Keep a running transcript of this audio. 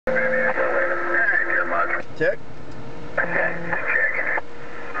Check. Okay, just checking.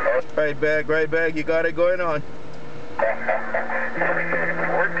 Right back, you got it going on.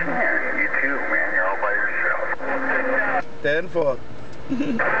 410, you too, man, you're all by yourself. 10-4.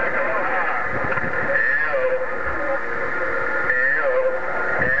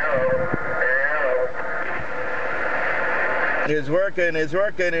 It's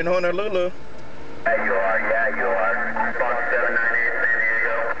working in Honolulu. Yeah, you are, Fox 798 San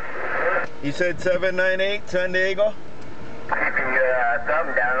Diego. You said 798 San Diego? Keeping your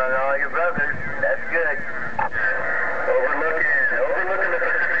thumb down on all your brothers. That's good. Overlooking the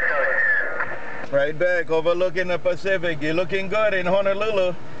Pacific Ocean. Right back, overlooking the Pacific. You're looking good in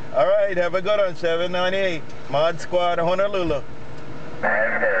Honolulu. All right, have a good one, 798. Mod Squad, Honolulu. That's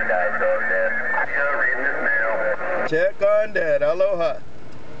paradise over there. Still reading this mail. Check on that. Aloha.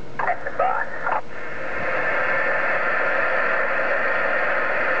 Bye.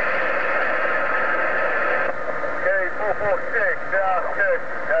 Okay, 446, South Coast.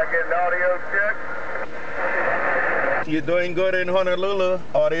 Can I get an audio check? You're doing good in Honolulu.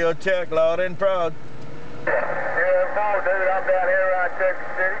 Audio check, loud and proud. Yeah, dude, I'm down here around Texas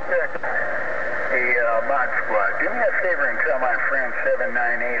City, Texas. Hey, ModSquad, do me a favor and tell my friend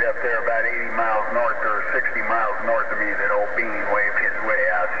 798 up there about 80 miles north or 60 miles north of me that old Bean waved his way.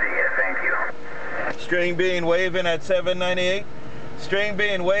 I'll see you. Thank you. String Bean waving at 798. String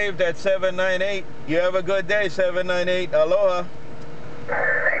Bean waved at 798. You have a good day, 798. Aloha.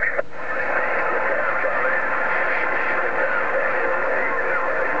 Thanks.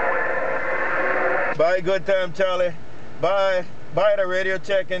 Bye, good time, Charlie. Bye. Bye, the radio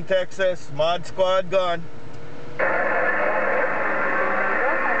check in Texas. Mod Squad gone.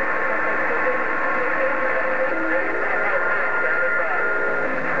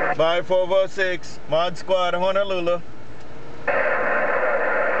 Bye, 406. Mod Squad, Honolulu.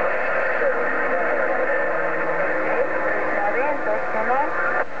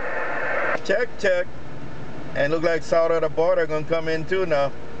 Check. And look like south of the border gonna come in too now.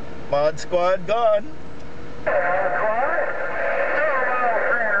 Mod Squad gone.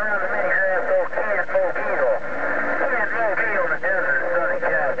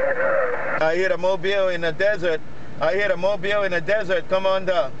 I hear a mobile in the desert. Come on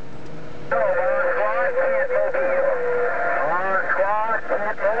down.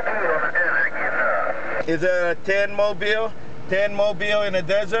 Is there a 10 mobile? 10 mobile in the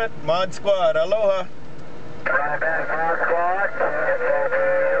desert? Mod Squad, aloha. Right back, Mod Squad.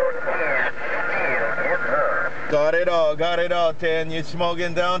 Got it all, 10. You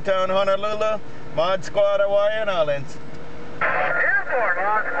smoking downtown Honolulu? Mod Squad, Hawaiian Islands. Airport,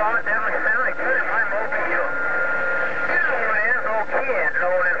 Mod Squad, definitely sounding good in my mobile. You know who it is, old kid,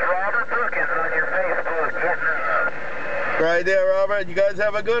 known as Robert Brookins on your Facebook, getting up. Right there, Robert. You guys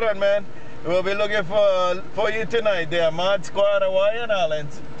have a good one, man. We'll be looking for you tonight there, Mod Squad, Hawaiian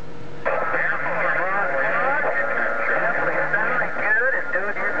Islands. Airport, Mod Squad, definitely sounding good and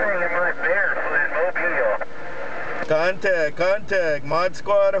doing your thing in my barefoot mobile. Contact. Mod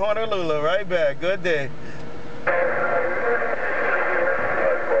Squad, Honolulu. Right back. Good day.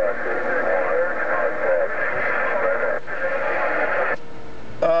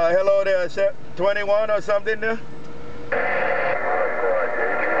 Hello there, 21 or something there?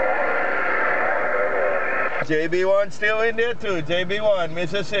 JB1 still in there too. JB1,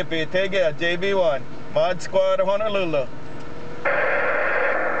 Mississippi. Take care, JB1. Mod Squad, Honolulu.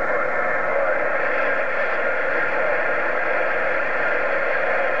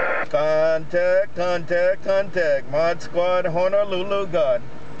 Contact. Mod Squad, Honolulu, gone.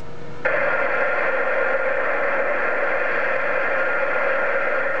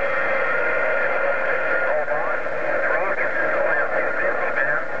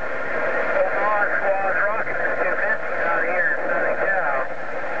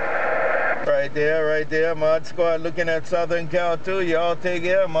 Right there, Mod Squad looking at Southern Cal too. Y'all take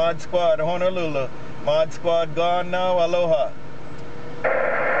care, Mod Squad, Honolulu. Mod Squad gone now, aloha.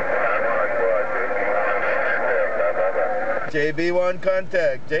 JB1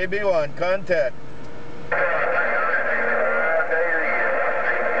 contact.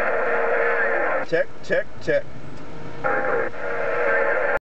 Check.